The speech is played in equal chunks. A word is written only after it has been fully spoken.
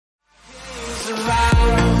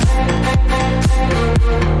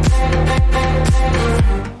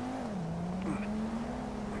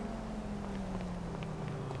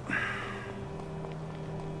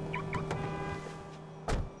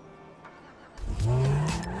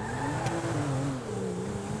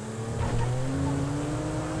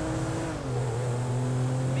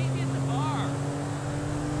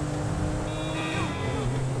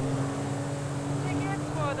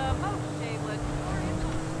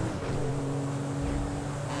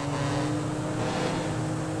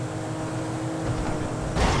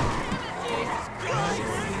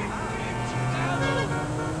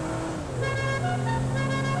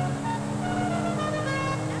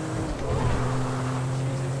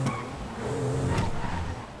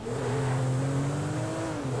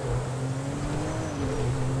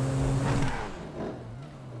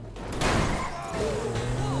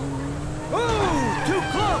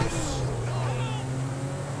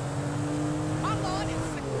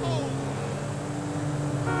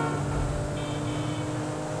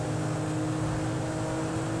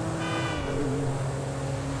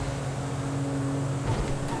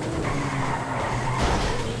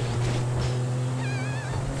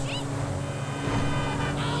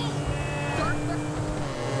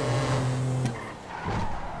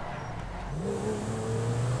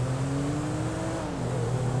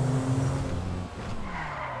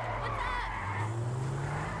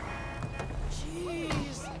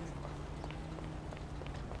Please.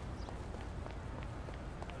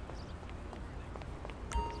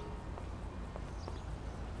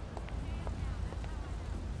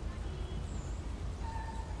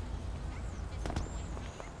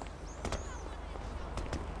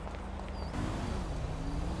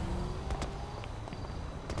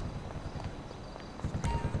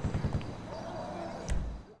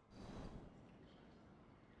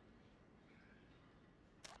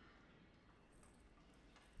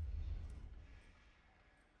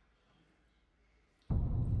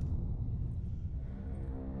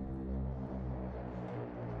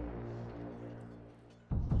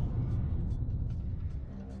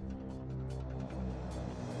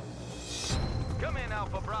 Come in,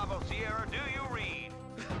 Alpha Bravo Sierra. Do you read?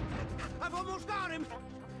 I've almost got him!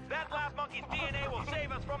 That lab monkey's DNA will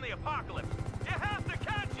save us from the apocalypse. You have to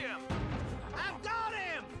catch him! I've got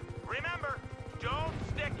him! Remember, don't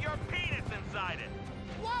stick your penis inside it.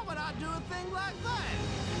 Why would I do a thing like that?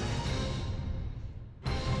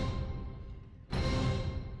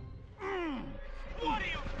 What are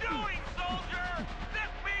you doing, soldier?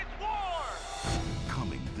 This means war!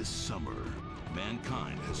 Coming this summer,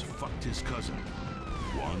 mankind has fucked his cousin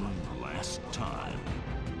one last time.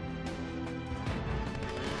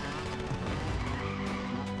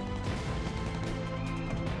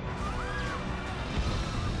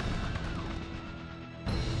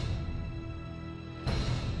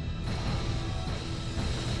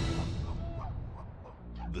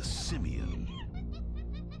 The Simian.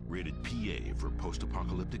 Rated PA for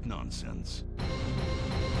post-apocalyptic nonsense.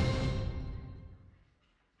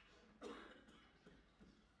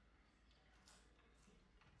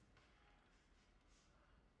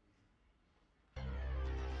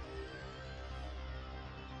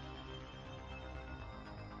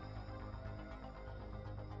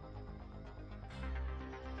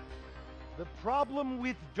 The problem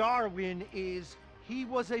with Darwin is he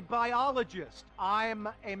was a biologist. I'm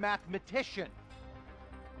a mathematician.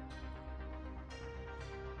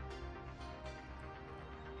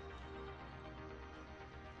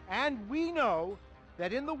 And we know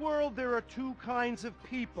that in the world there are two kinds of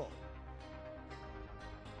people.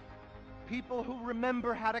 People who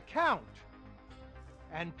remember how to count,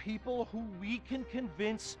 and people who we can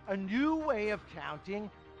convince a new way of counting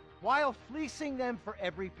while fleecing them for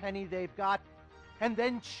every penny they've got, and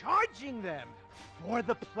then charging them for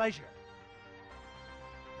the pleasure.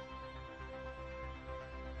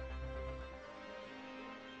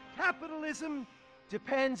 Capitalism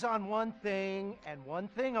depends on one thing, and one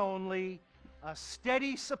thing only: a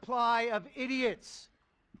steady supply of idiots.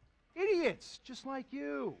 Idiots, just like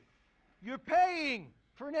you. You're paying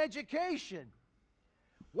for an education.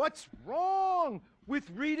 What's wrong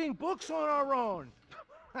with reading books on our own?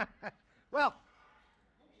 Well,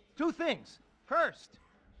 two things. First,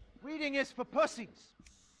 reading is for pussies.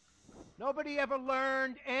 Nobody ever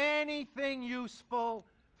learned anything useful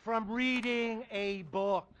from reading a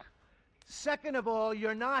book. Second of all,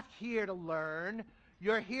 you're not here to learn.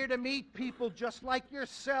 You're here to meet people just like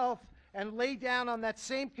yourself and lay down on that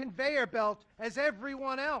same conveyor belt as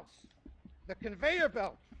everyone else. The conveyor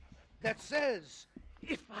belt that says,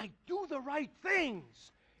 if I do the right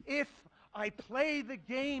things, if I play the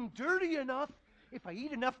game dirty enough, if I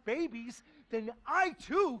eat enough babies, then I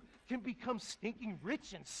too can become stinking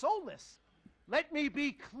rich and soulless. Let me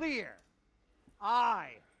be clear.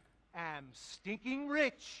 I am stinking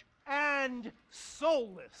rich and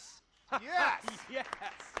soulless. Yes! Yes.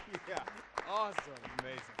 Yeah. Awesome.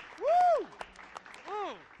 Amazing. Woo!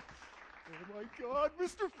 Oh my God,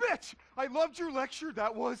 Mr. Fitch! I loved your lecture.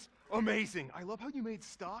 That was amazing. I love how you made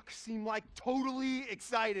stocks seem like totally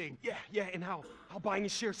exciting. Yeah, and how buying a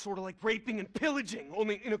share sort of like raping and pillaging,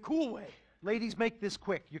 only in a cool way. Ladies, make this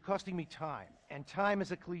quick. You're costing me time, and time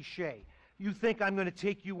is a cliche. You think I'm going to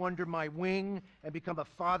take you under my wing and become a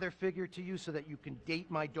father figure to you so that you can date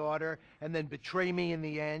my daughter and then betray me in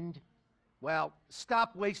the end? Well,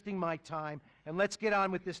 stop wasting my time and let's get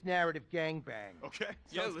on with this narrative gangbang. Okay,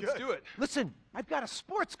 Yeah, sounds let's good. do it. Listen, I've got a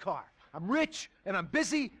sports car. I'm rich and I'm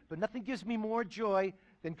busy, but nothing gives me more joy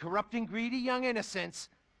than corrupting greedy young innocents.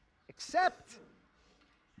 Except,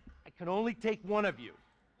 I can only take one of you.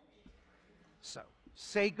 So,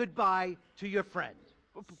 say goodbye to your friend.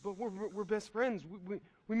 But we're best friends.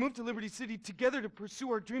 We moved to Liberty City together to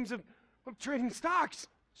pursue our dreams of trading stocks.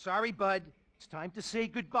 Sorry, bud. It's time to say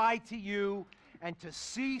goodbye to you and to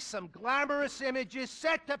see some glamorous images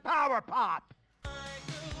set to power pop.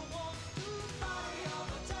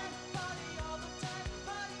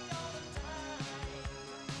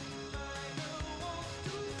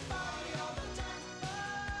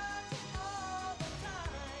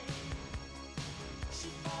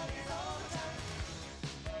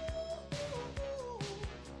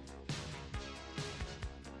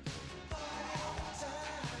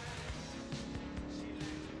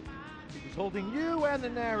 holding you and the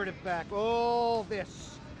narrative back. All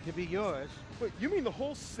this to be yours. Wait, you mean the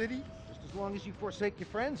whole city? Just as long as you forsake your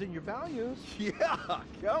friends and your values. Yeah,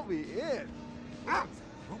 count me in. Ah,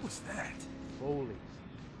 what was that? Foley.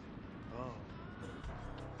 Oh.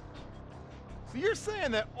 So you're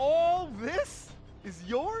saying that all this is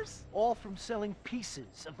yours? All from selling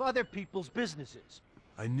pieces of other people's businesses.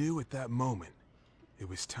 I knew at that moment it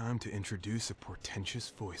was time to introduce a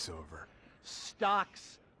portentous voiceover.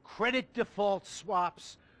 Stocks, credit default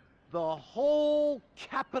swaps, the whole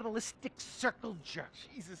capitalistic circle jerk.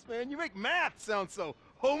 Jesus, man, you make math sound so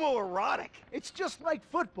homoerotic. It's just like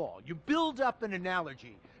football. You build up an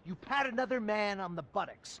analogy. You pat another man on the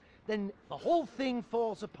buttocks. Then the whole thing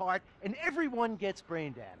falls apart and everyone gets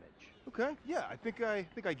brain damage. Okay, yeah, I think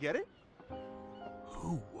I get it.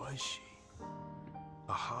 Who was she?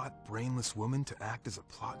 A hot, brainless woman to act as a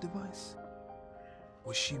plot device?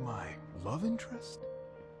 Was she my love interest?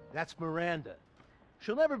 That's Miranda.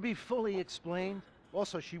 She'll never be fully explained.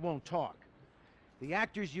 Also, she won't talk. The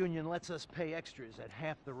Actors Union lets us pay extras at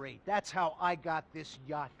half the rate. That's how I got this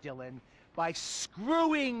yacht, Dylan. By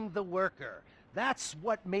screwing the worker. That's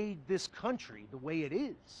what made this country the way it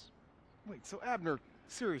is. Wait, so Abner,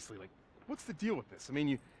 seriously, like, what's the deal with this? I mean,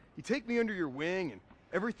 you take me under your wing and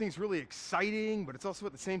everything's really exciting, but it's also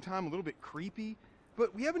at the same time a little bit creepy.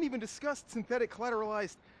 But we haven't even discussed synthetic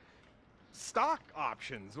collateralized stock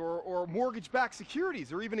options or mortgage-backed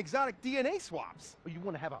securities or even exotic DNA swaps. Well, you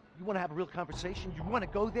want to have a real conversation? You want to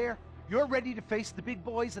go there? You're ready to face the big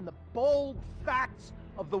boys and the bold facts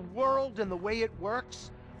of the world and the way it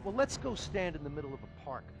works? Well, let's go stand in the middle of a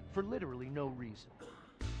park for literally no reason.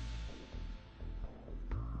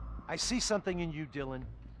 I see something in you, Dylan.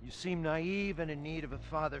 You seem naive and in need of a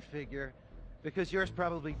father figure, because yours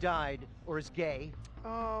probably died or is gay.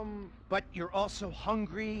 But you're also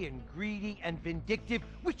hungry and greedy and vindictive,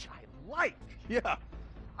 which I like. Yeah.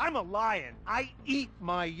 I'm a lion. I eat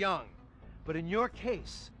my young. But in your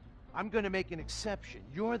case, I'm gonna make an exception.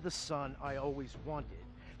 You're the son I always wanted.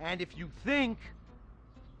 And if you think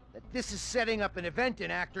that this is setting up an event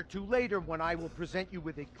an act or two later when I will present you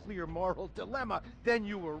with a clear moral dilemma, then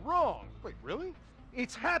you were wrong. Wait, really?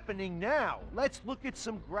 It's happening now. Let's look at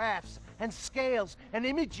some graphs and scales and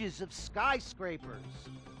images of skyscrapers.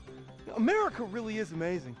 America really is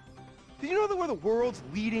amazing. Did you know that we're the world's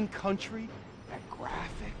leading country at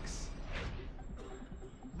graphics?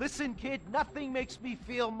 Listen, kid, nothing makes me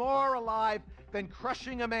feel more alive than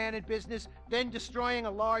crushing a man in business, then destroying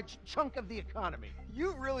a large chunk of the economy.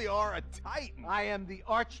 You really are a titan. I am the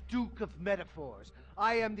Archduke of metaphors.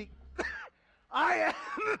 I am the... I am...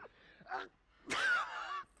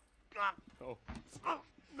 Oh.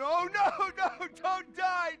 No, don't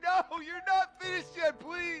die. No, you're not finished yet,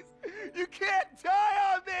 please. You can't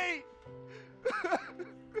die on me.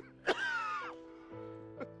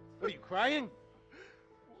 What, are you crying?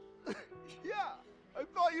 Yeah, I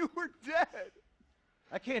thought you were dead.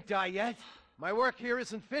 I can't die yet. My work here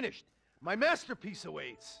isn't finished. My masterpiece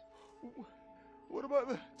awaits. What about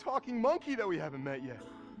the talking monkey that we haven't met yet?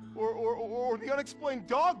 Or the unexplained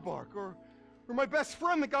dog bark? Or my best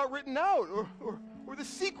friend that got written out? Or the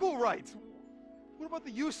sequel rights? What about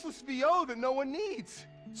the useless VO that no one needs?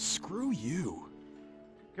 Screw you.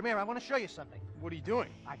 Come here, I want to show you something. What are you doing?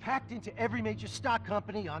 I've hacked into every major stock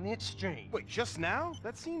company on the exchange. Wait, just now?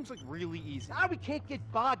 That seems like really easy. Now we can't get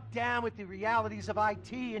bogged down with the realities of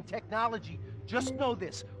IT and technology. Just know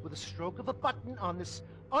this, with a stroke of a button on this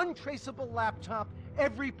untraceable laptop,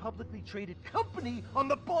 every publicly traded company on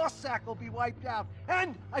the boss sack will be wiped out.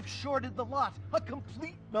 And I've shorted the lot. A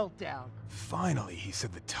complete meltdown. Finally, he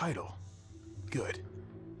said the title. Good.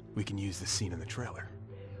 We can use this scene in the trailer.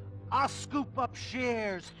 I'll scoop up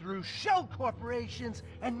shares through shell corporations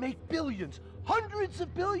and make billions, hundreds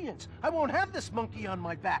of billions. I won't have this monkey on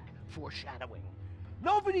my back, foreshadowing.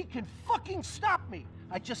 Nobody can fucking stop me.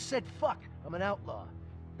 I just said fuck. I'm an outlaw.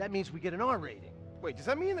 That means we get an R rating. Wait, does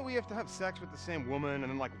that mean that we have to have sex with the same woman and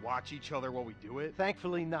then, like, watch each other while we do it?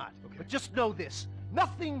 Thankfully not. Okay. But just know this.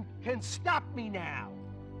 Nothing can stop me now.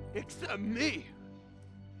 Except me.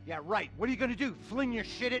 Yeah, right. What are you gonna do? Fling your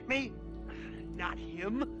shit at me? Not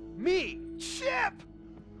him. Me. Chip!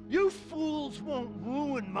 You fools won't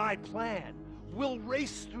ruin my plan. We'll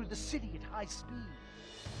race through the city at high speed.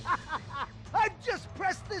 I've just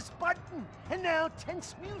pressed this button, and now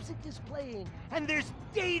tense music is playing, and there's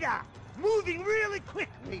data moving really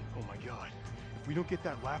quickly. Oh my god. If we don't get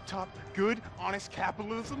that laptop, good, honest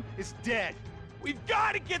capitalism is dead. We've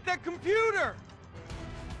got to get that computer!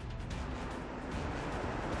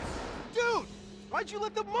 Dude! Why'd you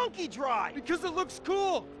let the monkey drive? Because it looks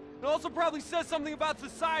cool! It also probably says something about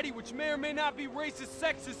society, which may or may not be racist,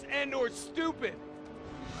 sexist, and or stupid.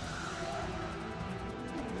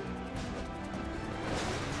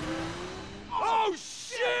 Oh,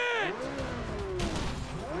 shit!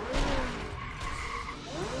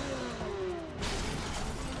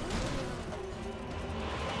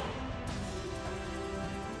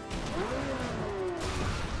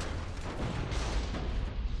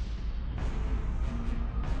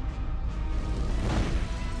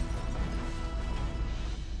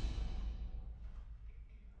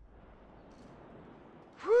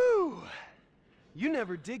 Whew! You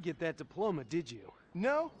never did get that diploma, did you?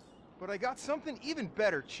 No, but I got something even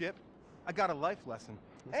better, Chip. I got a life lesson.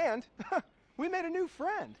 And we made a new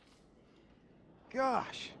friend.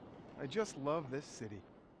 Gosh, I just love this city.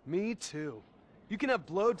 Me too. You can have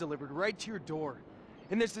blow delivered right to your door.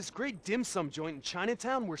 And there's this great dim sum joint in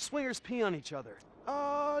Chinatown where swingers pee on each other.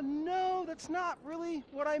 No, that's not really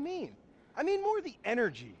what I mean. I mean more the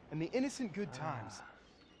energy and the innocent good times.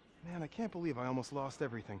 Man, I can't believe I almost lost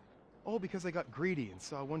everything. All because I got greedy and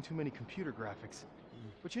saw one too many computer graphics.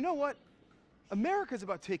 But you know what? America's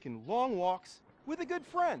about taking long walks with a good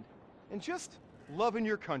friend and just loving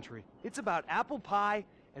your country. It's about apple pie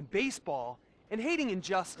and baseball and hating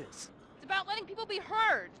injustice. It's about letting people be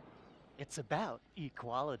heard. It's about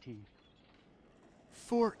equality.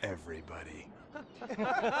 For everybody.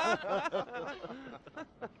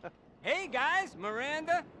 Hey guys,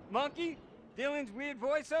 Miranda, Monkey, Dylan's weird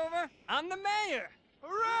voiceover. I'm the mayor.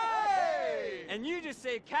 Hooray! And you just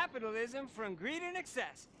saved capitalism from greed and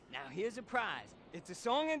excess. Now here's a prize. It's a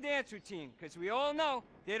song and dance routine, because we all know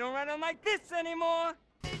they don't run them like this anymore.